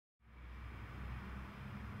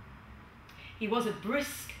He was a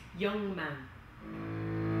brisk young man,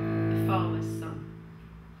 a farmer's son,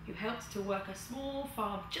 who helped to work a small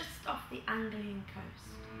farm just off the Anglian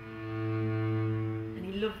coast. And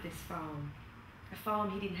he loved this farm, a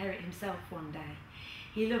farm he'd inherit himself one day.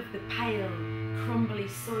 He loved the pale, crumbly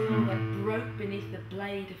soil that broke beneath the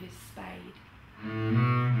blade of his spade.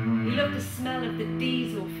 He loved the smell of the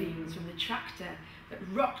diesel fumes from the tractor that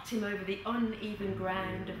rocked him over the uneven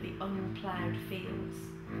ground of the unploughed fields.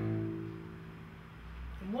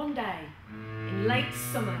 And one day, in late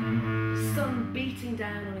summer, the sun beating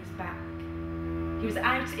down on his back, he was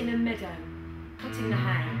out in a meadow, cutting the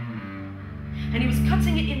hay. And he was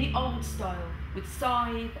cutting it in the old style, with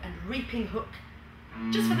scythe and reaping hook,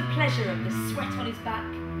 just for the pleasure of the sweat on his back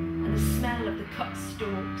and the smell of the cut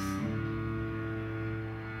stalks.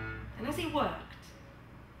 And as he worked,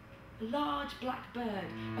 a large black bird,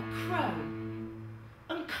 a crow,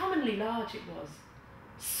 uncommonly large it was,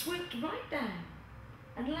 swooped right down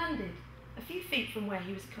and landed a few feet from where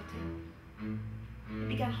he was cutting. It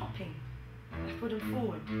began hopping backward and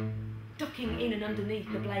forward, ducking in and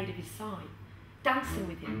underneath the blade of his scythe, dancing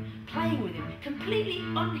with him, playing with him, completely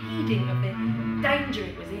unheeding of the danger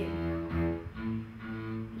it was in.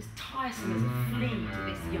 It was tiresome as a flea to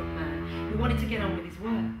this young man who wanted to get on with his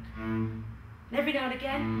work. And every now and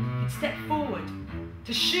again, he'd step forward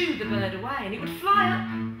to shoo the bird away, and it would fly up.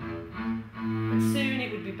 And soon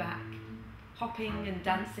it would be back, hopping and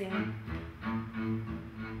dancing.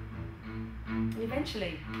 And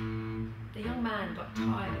eventually, the young man got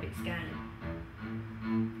tired of its game,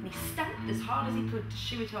 and he stamped as hard as he could to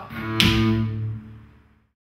shoo it off.